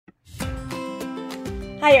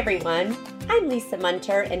Hi everyone, I'm Lisa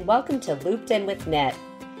Munter and welcome to Looped In with Knit.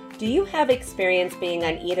 Do you have experience being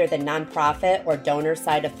on either the nonprofit or donor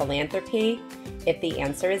side of philanthropy? If the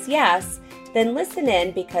answer is yes, then listen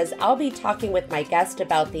in because I'll be talking with my guest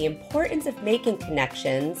about the importance of making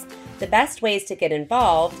connections, the best ways to get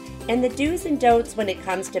involved, and the do's and don'ts when it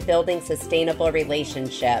comes to building sustainable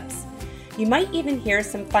relationships. You might even hear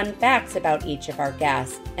some fun facts about each of our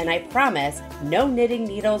guests, and I promise, no knitting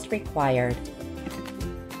needles required.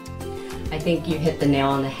 I think you hit the nail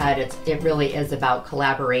on the head. It really is about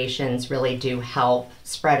collaborations, really do help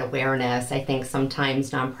spread awareness. I think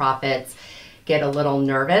sometimes nonprofits get a little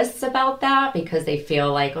nervous about that because they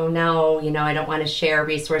feel like, oh no, I don't want to share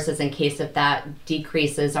resources in case if that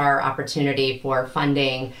decreases our opportunity for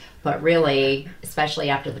funding. But really,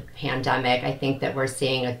 especially after the pandemic, I think that we're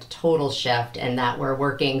seeing a total shift and that we're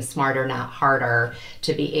working smarter, not harder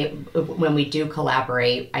to be when we do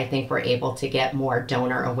collaborate, I think we're able to get more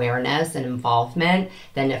donor awareness and involvement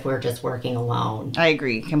than if we're just working alone. I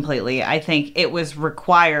agree completely. I think it was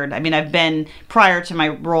required. I mean, I've been, prior to my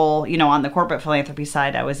role, on the corporate philanthropy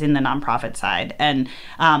side, I was in the nonprofit side. And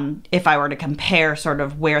if I were to compare sort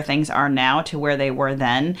of where things are now to where they were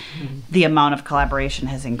then, the amount of collaboration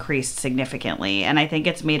has increased significantly. And I think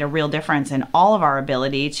it's made a real difference in all of our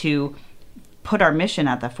ability to put our mission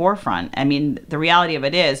at the forefront. I mean, the reality of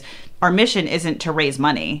it is our mission isn't to raise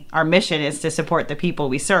money. Our mission is to support the people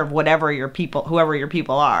we serve, whoever your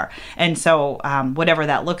people are. And so whatever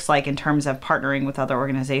that looks like in terms of partnering with other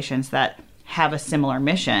organizations that have a similar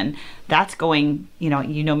mission, that's going,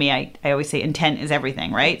 me, I always say intent is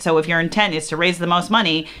everything, right? So if your intent is to raise the most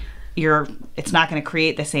money, it's not going to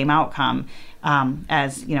create the same outcome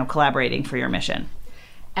as collaborating for your mission.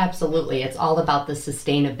 Absolutely. It's all about the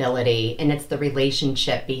sustainability and it's the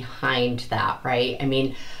relationship behind that, right? I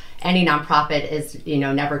mean, any nonprofit is,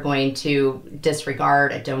 never going to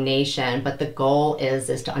disregard a donation, but the goal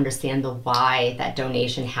is to understand the why that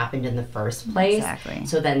donation happened in the first place. Exactly.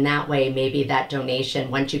 So then that way, maybe that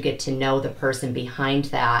donation, once you get to know the person behind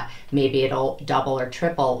that, maybe it'll double or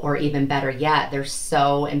triple, or even better yet, they're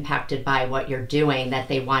so impacted by what you're doing that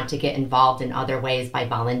they want to get involved in other ways by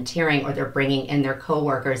volunteering, or they're bringing in their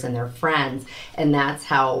coworkers and their friends. And that's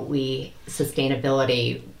how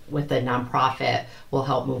sustainability with a nonprofit will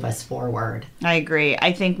help move us forward. I agree.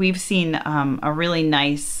 I think we've seen a really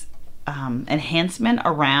nice enhancement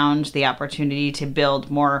around the opportunity to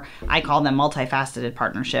build more, I call them multifaceted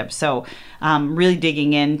partnerships. So really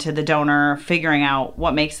digging into the donor, figuring out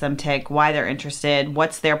what makes them tick, why they're interested,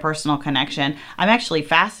 what's their personal connection. I'm actually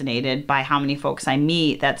fascinated by how many folks I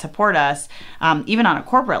meet that support us, even on a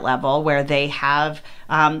corporate level, where they have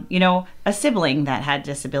a sibling that had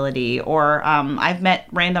disability, or I've met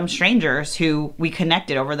random strangers who we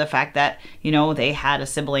connected over the fact that, they had a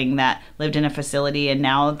sibling that lived in a facility and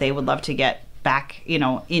now they would love to get back,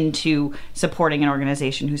 into supporting an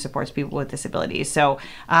organization who supports people with disabilities. So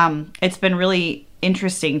it's been really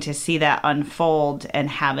interesting to see that unfold and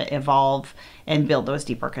have it evolve and build those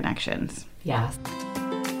deeper connections. Yes.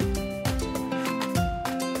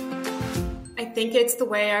 I think it's the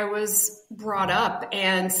way I was brought up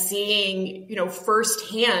and seeing,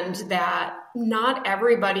 firsthand that not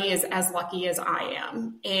everybody is as lucky as I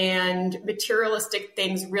am. And materialistic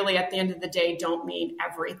things really at the end of the day don't mean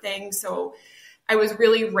everything. So I was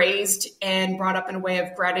really raised and brought up in a way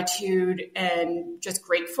of gratitude and just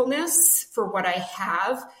gratefulness for what I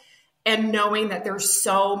have. And knowing that there's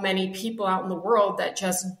so many people out in the world that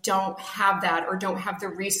just don't have that or don't have the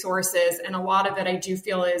resources. And a lot of it I do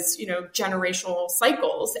feel is, generational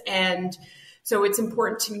cycles. And so it's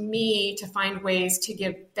important to me to find ways to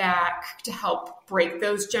give back to help break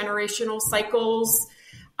those generational cycles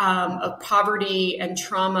of poverty and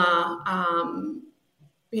trauma.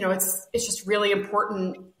 It's just really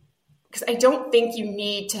important because I don't think you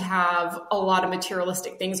need to have a lot of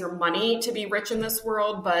materialistic things or money to be rich in this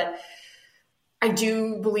world, but I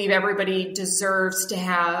do believe everybody deserves to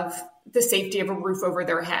have the safety of a roof over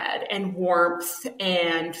their head and warmth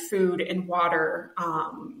and food and water.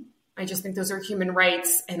 I just think those are human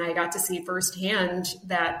rights. And I got to see firsthand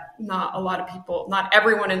that not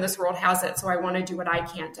everyone in this world has it. So I want to do what I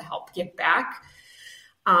can to help give back.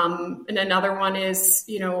 And another one is,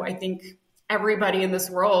 I think everybody in this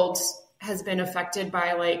world has been affected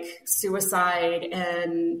by suicide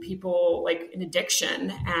and people in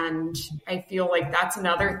addiction. And I feel like that's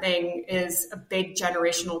another thing is a big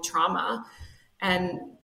generational trauma, and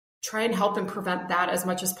try and help and prevent that as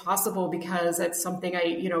much as possible because it's something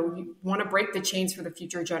you want to break the chains for the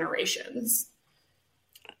future generations.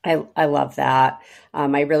 I love that.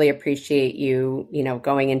 I really appreciate you,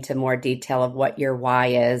 going into more detail of what your why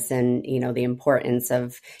is and, the importance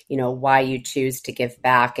of, why you choose to give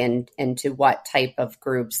back and to what type of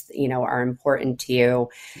groups, are important to you.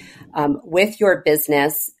 With your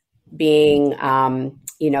business being,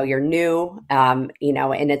 you're new, and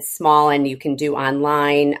it's small and you can do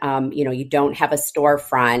online, you don't have a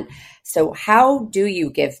storefront. So how do you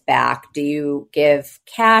give back? Do you give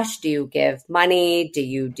cash? Do you give money? Do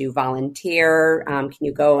you do volunteer? Can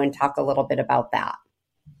you go and talk a little bit about that?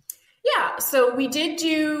 Yeah, so we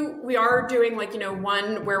are doing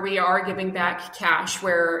one where we are giving back cash,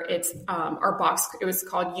 where it's our box, it was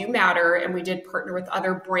called You Matter, and we did partner with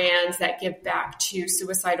other brands that give back to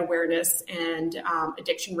suicide awareness and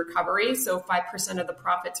addiction recovery. So 5% of the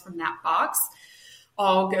profits from that box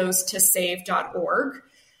all goes to save.org.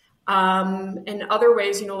 And other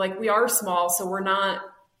ways, we are small, so we're not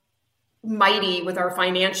mighty with our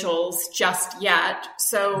financials just yet.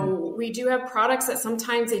 So we do have products that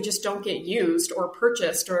sometimes they just don't get used or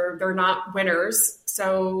purchased, or they're not winners.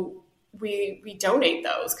 So we donate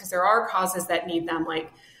those because there are causes that need them.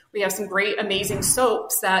 Like we have some great, amazing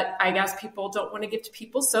soaps that I guess people don't want to give to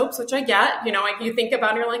people soaps, which I get, you think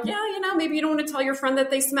about it, you're like, yeah, maybe you don't want to tell your friend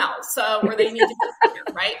that they smell. So, or they need to get here,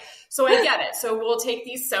 right? So I get it. So we'll take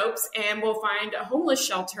these soaps and we'll find a homeless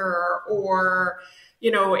shelter or,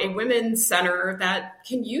 a women's center that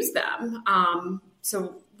can use them.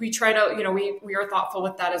 So we try to, we are thoughtful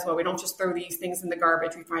with that as well. We don't just throw these things in the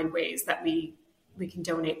garbage. We find ways that we can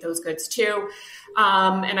donate those goods too.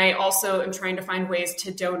 And I also am trying to find ways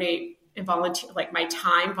to donate and volunteer, like my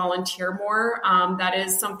time, volunteer more. That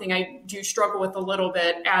is something I do struggle with a little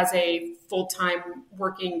bit as a full-time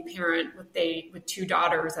working parent with two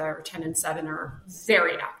daughters that are 10 and 7 are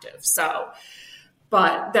very active. So,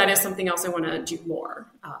 but that is something else I want to do more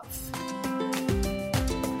of.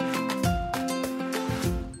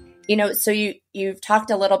 So you've talked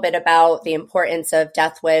a little bit about the importance of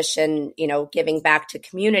Death Wish and, giving back to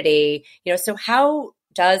community, so how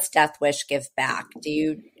does Death Wish give back? Do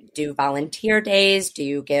you do volunteer days? Do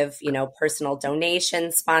you give, personal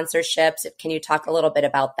donations, sponsorships? Can you talk a little bit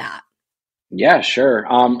about that? Yeah, sure.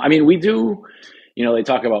 We do, they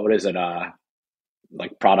talk about, what is it?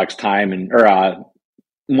 Like products, time or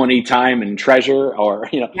money, time and treasure, or,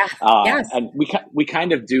 Yes. And we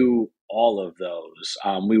kind of do all of those.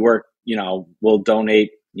 We work, we'll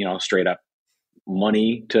donate, straight up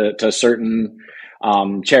money to certain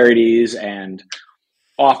charities. And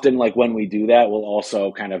often, like when we do that, we'll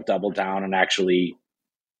also kind of double down and actually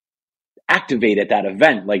activate at that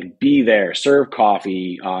event, like be there, serve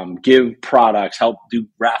coffee, give products, help do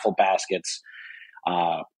raffle baskets,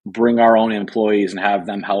 bring our own employees and have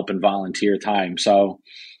them help and volunteer time. So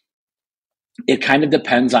it kind of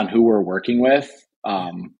depends on who we're working with.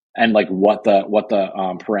 And like what the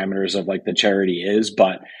parameters of like the charity is,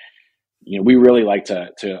 but we really like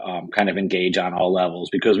to kind of engage on all levels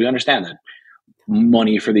because we understand that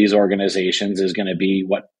money for these organizations is going to be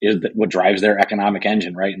what drives their economic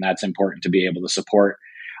engine, right? And that's important to be able to support.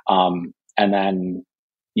 And then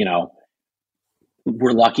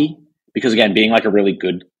we're lucky because again, being like a really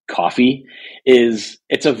good coffee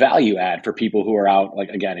it's a value add for people who are out. Like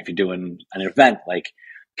again, if you're doing an event, like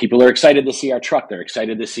people are excited to see our truck. They're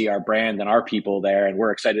excited to see our brand and our people there, and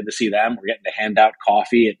we're excited to see them. We're getting to hand out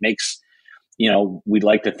coffee. It makes, we'd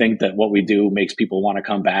like to think that what we do makes people want to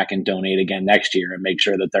come back and donate again next year and make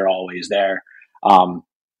sure that they're always there. And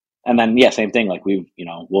then, same thing. Like we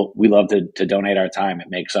love to donate our time. It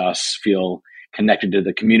makes us feel connected to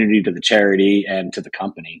the community, to the charity, and to the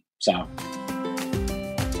company. So.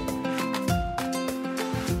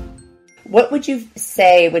 What would you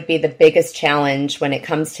say would be the biggest challenge when it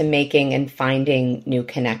comes to making and finding new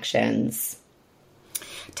connections?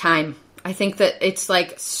 Time. I think that it's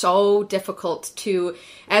like so difficult to,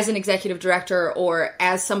 as an executive director or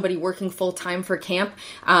as somebody working full time for camp,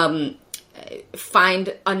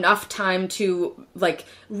 find enough time to like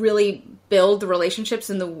really build the relationships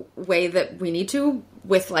in the way that we need to,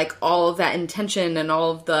 with like all of that intention and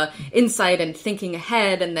all of the insight and thinking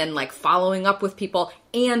ahead and then like following up with people,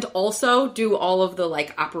 and also do all of the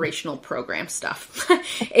like operational program stuff.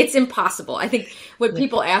 It's impossible. I think when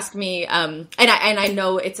people ask me, and I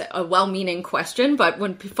know it's a well-meaning question, but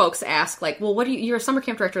when folks ask like, well, you're a summer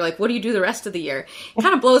camp director, like, what do you do the rest of the year? It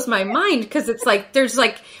kind of blows my mind because it's like,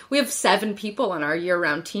 we have 7 people on our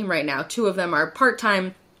year-round team right now. 2 of them are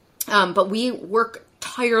part-time, but we work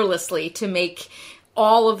tirelessly to make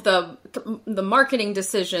all of the marketing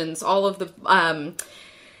decisions, all of the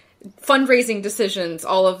fundraising decisions,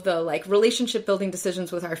 all of the like relationship building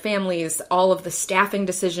decisions with our families, all of the staffing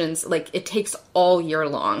decisions, like it takes all year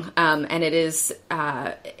long. And it is,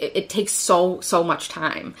 it takes so much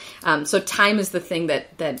time. So time is the thing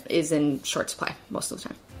that is in short supply most of the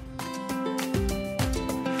time.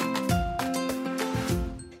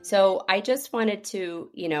 So I just wanted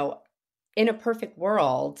to, in a perfect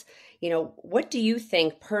world, what do you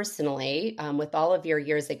think personally, with all of your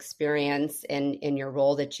years experience in your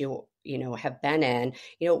role that you have been in,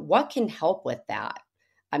 what can help with that?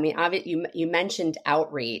 I mean, obviously you mentioned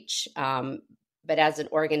outreach, but as an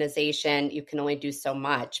organization, you can only do so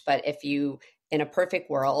much. But if you, in a perfect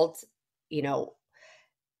world,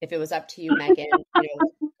 if it was up to you, Megan,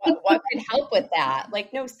 what could help with that?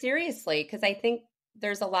 Like, no, seriously, because I think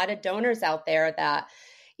there's a lot of donors out there that,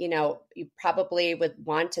 you probably would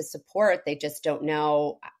want to support. They just don't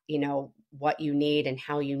know, what you need and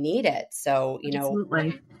how you need it. So,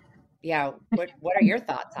 Absolutely. What are your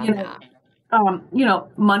thoughts on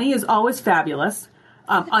that? Money is always fabulous.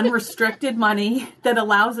 Unrestricted money that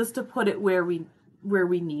allows us to put it where we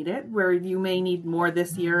need it, where you may need more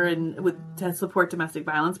this year and to support domestic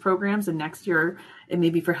violence programs, and next year it may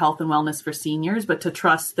be for health and wellness for seniors, but to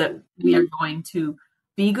trust that we are going to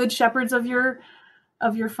be good shepherds of your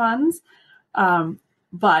funds.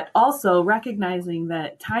 But also recognizing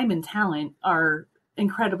that time and talent are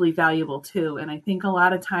incredibly valuable too. And I think a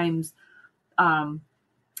lot of times,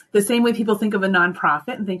 the same way people think of a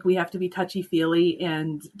nonprofit and think we have to be touchy-feely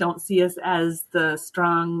and don't see us as the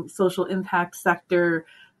strong social impact sector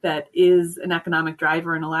that is an economic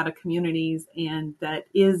driver in a lot of communities, and that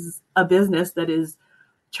is a business that is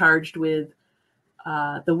charged with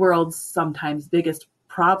the world's sometimes biggest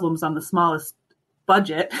problems on the smallest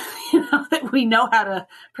budget, that we know how to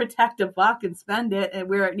protect a buck and spend it and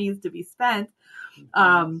where it needs to be spent.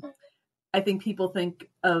 I think people think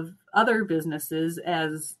of other businesses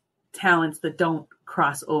as talents that don't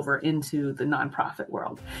cross over into the nonprofit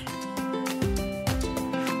world.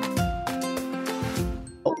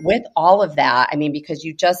 With all of that, I mean, because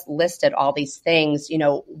you just listed all these things,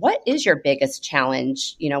 what is your biggest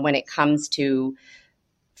challenge, when it comes to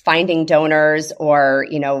finding donors or,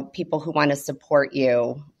 people who want to support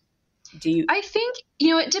you? I think,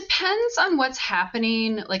 it depends on what's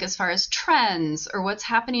happening, like as far as trends or what's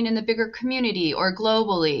happening in the bigger community or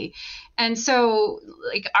globally. And so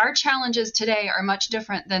like our challenges today are much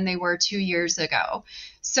different than they were 2 years ago.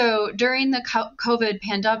 So during the COVID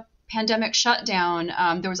pandemic shutdown,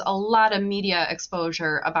 there was a lot of media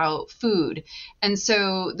exposure about food. And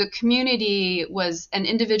so the community and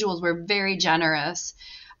individuals were very generous.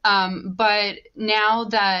 But now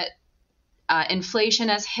that inflation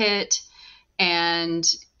has hit and,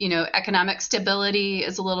 economic stability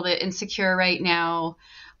is a little bit insecure right now.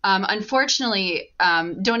 Unfortunately,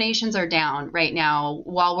 donations are down right now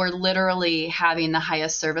while we're literally having the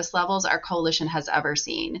highest service levels our coalition has ever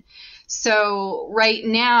seen. So right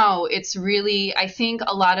now, it's really, I think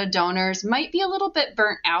a lot of donors might be a little bit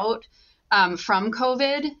burnt out from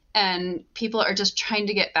COVID, and people are just trying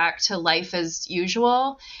to get back to life as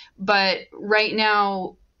usual. But right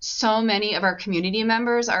now, so many of our community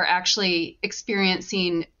members are actually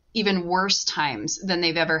experiencing even worse times than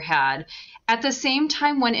they've ever had. At the same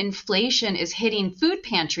time, when inflation is hitting food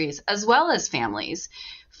pantries as well as families,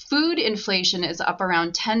 food inflation is up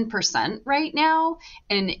around 10% right now,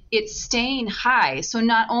 and it's staying high. So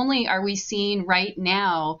not only are we seeing right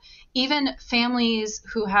now, even families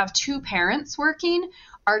who have two parents working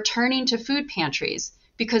are turning to food pantries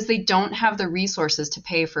because they don't have the resources to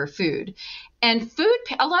pay for food. And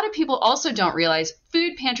a lot of people also don't realize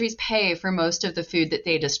food pantries pay for most of the food that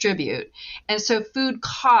they distribute. And so food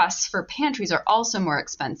costs for pantries are also more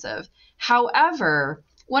expensive. However,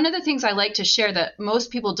 one of the things I like to share that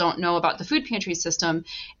most people don't know about the food pantry system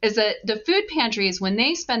is that the food pantries, when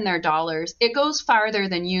they spend their dollars, it goes farther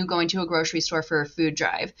than you going to a grocery store for a food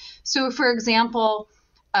drive. So for example,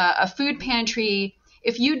 a food pantry,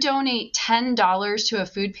 if you donate $10 to a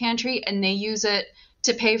food pantry and they use it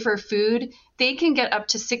to pay for food, they can get up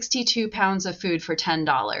to 62 pounds of food for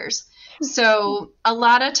 $10. So a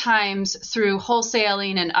lot of times through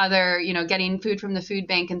wholesaling and other, getting food from the food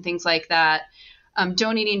bank and things like that,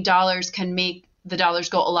 donating dollars can make the dollars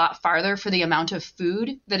go a lot farther for the amount of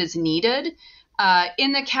food that is needed.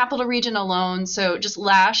 In the capital region alone, so just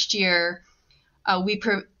last year,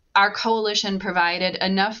 our coalition provided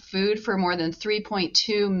enough food for more than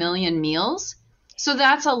 3.2 million meals. So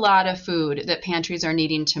that's a lot of food that pantries are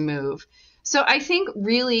needing to move. So I think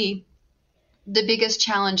really the biggest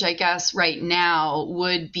challenge, I guess, right now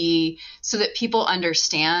would be so that people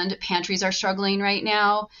understand pantries are struggling right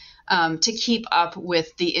now. to keep up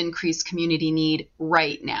with the increased community need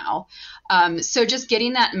right now. So just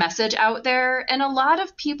getting that message out there. And a lot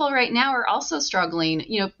of people right now are also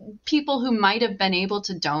struggling, people who might have been able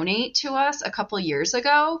to donate to us a couple years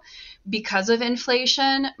ago because of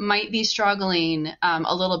inflation might be struggling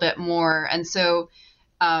a little bit more. And so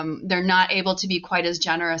they're not able to be quite as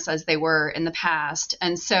generous as they were in the past.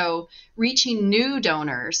 And so reaching new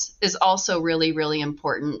donors is also really, really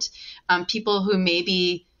important. People who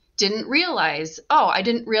maybe didn't realize, I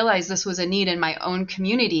didn't realize this was a need in my own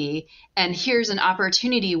community. And here's an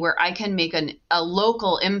opportunity where I can make a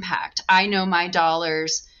local impact. I know my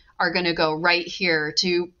dollars are going to go right here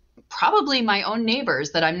to probably my own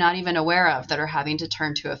neighbors that I'm not even aware of that are having to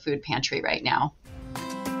turn to a food pantry right now.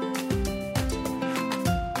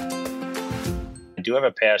 I do have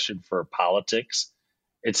a passion for politics.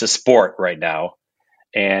 It's a sport right now.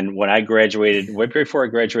 And when I graduated, right before I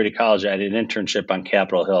graduated college, I had an internship on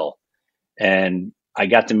Capitol Hill, and I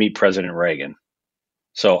got to meet President Reagan.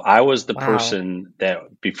 So I was the person that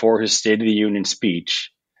before his State of the Union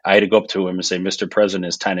speech, I had to go up to him and say, "Mr. President,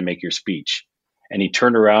 it's time to make your speech." And he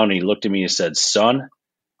turned around and he looked at me and said, "Son,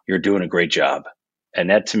 you're doing a great job." And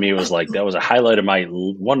that to me was like, that was one of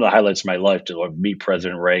the highlights of my life, to meet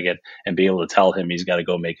President Reagan and be able to tell him he's got to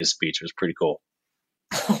go make his speech. It was pretty cool.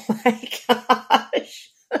 Oh my gosh.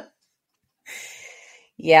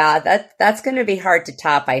 Yeah, that's going to be hard to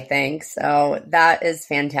top, I think. So that is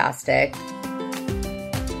fantastic.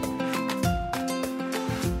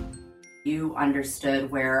 You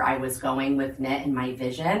understood where I was going with Knit and my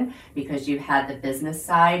vision, because you had the business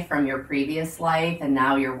side from your previous life, and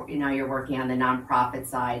now you're working on the nonprofit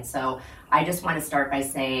side. So I just want to start by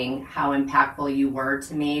saying how impactful you were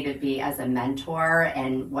to me to be as a mentor,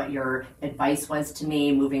 and what your advice was to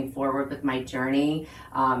me moving forward with my journey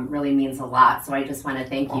really means a lot. So I just want to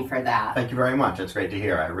thank you for that. Thank you very much. It's great to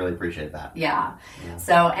hear. I really appreciate that. Yeah.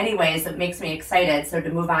 So anyways, it makes me excited. So to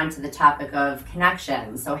move on to the topic of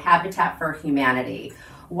connections. So Habitat for Humanity.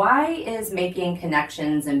 Why is making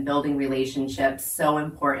connections and building relationships so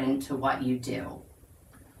important to what you do?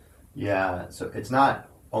 Yeah, so it's not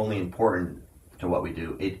only important to what we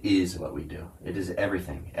do, it is what we do. It is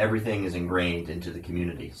everything. Everything is ingrained into the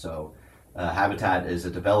community. So Habitat is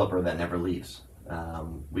a developer that never leaves.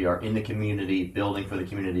 We are in the community, building for the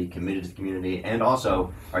community, committed to the community, and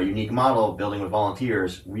also our unique model, building with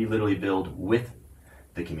volunteers, we literally build with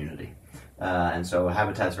the community. And so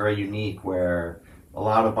Habitat's very unique, where a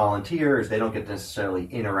lot of volunteers, they don't get to necessarily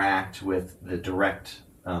interact with the direct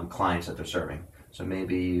clients that they're serving. So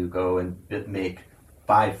maybe you go and make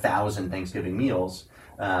 5,000 Thanksgiving meals,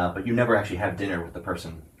 but you never actually have dinner with the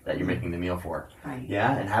person that you're making the meal for. Right.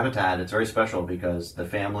 Yeah, and Habitat, it's very special because the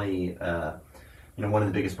family, one of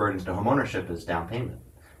the biggest burdens to homeownership is down payment.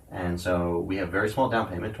 And so we have very small down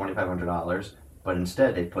payment, $2,500, but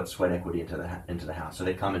instead they put sweat equity into the house. So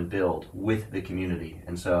they come and build with the community.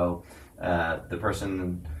 And so the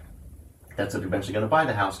person that's eventually going to buy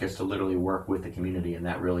the house gets to literally work with the community, and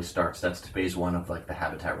that really that's phase one of like the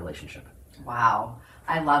Habitat relationship. Wow,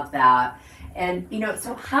 I love that. And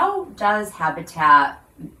so how does Habitat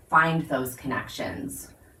find those connections?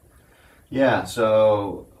 Yeah,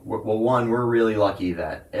 so one, we're really lucky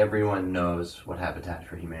that everyone knows what Habitat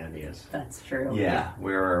for Humanity is. That's true. Yeah,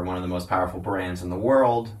 we're one of the most powerful brands in the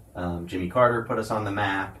world. Jimmy Carter put us on the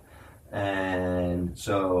map. And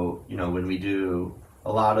so, when we do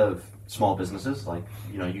a lot of small businesses, like,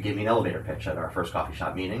 you gave me an elevator pitch at our first coffee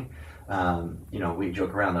shop meeting. We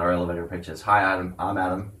joke around that our elevator pitch is, "Hi, Adam, I'm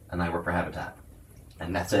Adam, and I work for Habitat."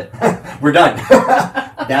 And that's it. We're done.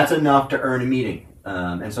 That's enough to earn a meeting.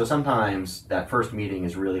 And so sometimes that first meeting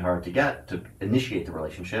is really hard to get to initiate the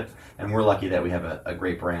relationship. And we're lucky that we have a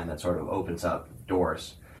great brand that sort of opens up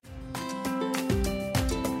doors.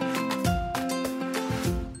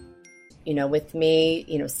 With me,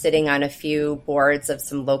 sitting on a few boards of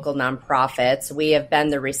some local nonprofits, we have been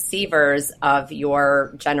the receivers of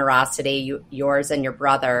your generosity, yours and your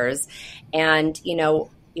brother's. And,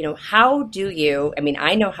 how do you,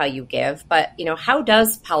 I know how you give, but, how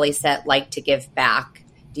does Polyset like to give back?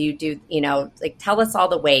 Do you tell us all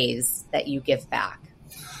the ways that you give back?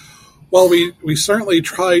 Well, we certainly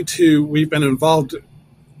try to, we've been involved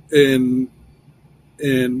in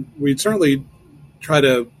we certainly try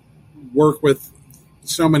to work with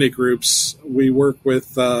so many groups. We work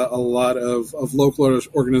with a lot of local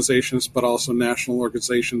organizations, but also national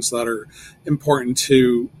organizations that are important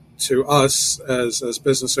to us as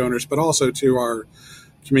business owners, but also to our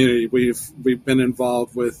community. We've been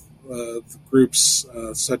involved with groups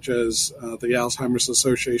such as the Alzheimer's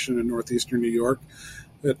Association in Northeastern New York.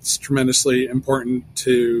 It's tremendously important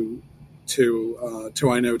to to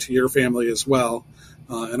I know to your family as well,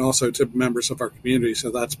 and also to members of our community.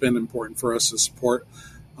 So that's been important for us to support,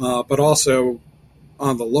 but also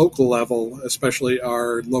on the local level, especially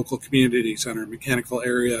our local community center, Mechanicville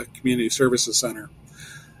Area Community Services Center.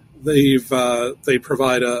 They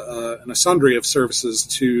provide a sundry of services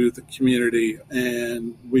to the community,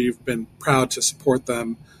 and we've been proud to support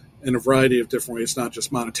them in a variety of different ways, not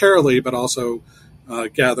just monetarily, but also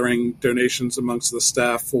gathering donations amongst the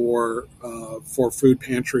staff for food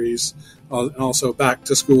pantries, and also back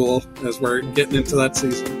to school as we're getting into that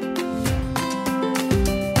season.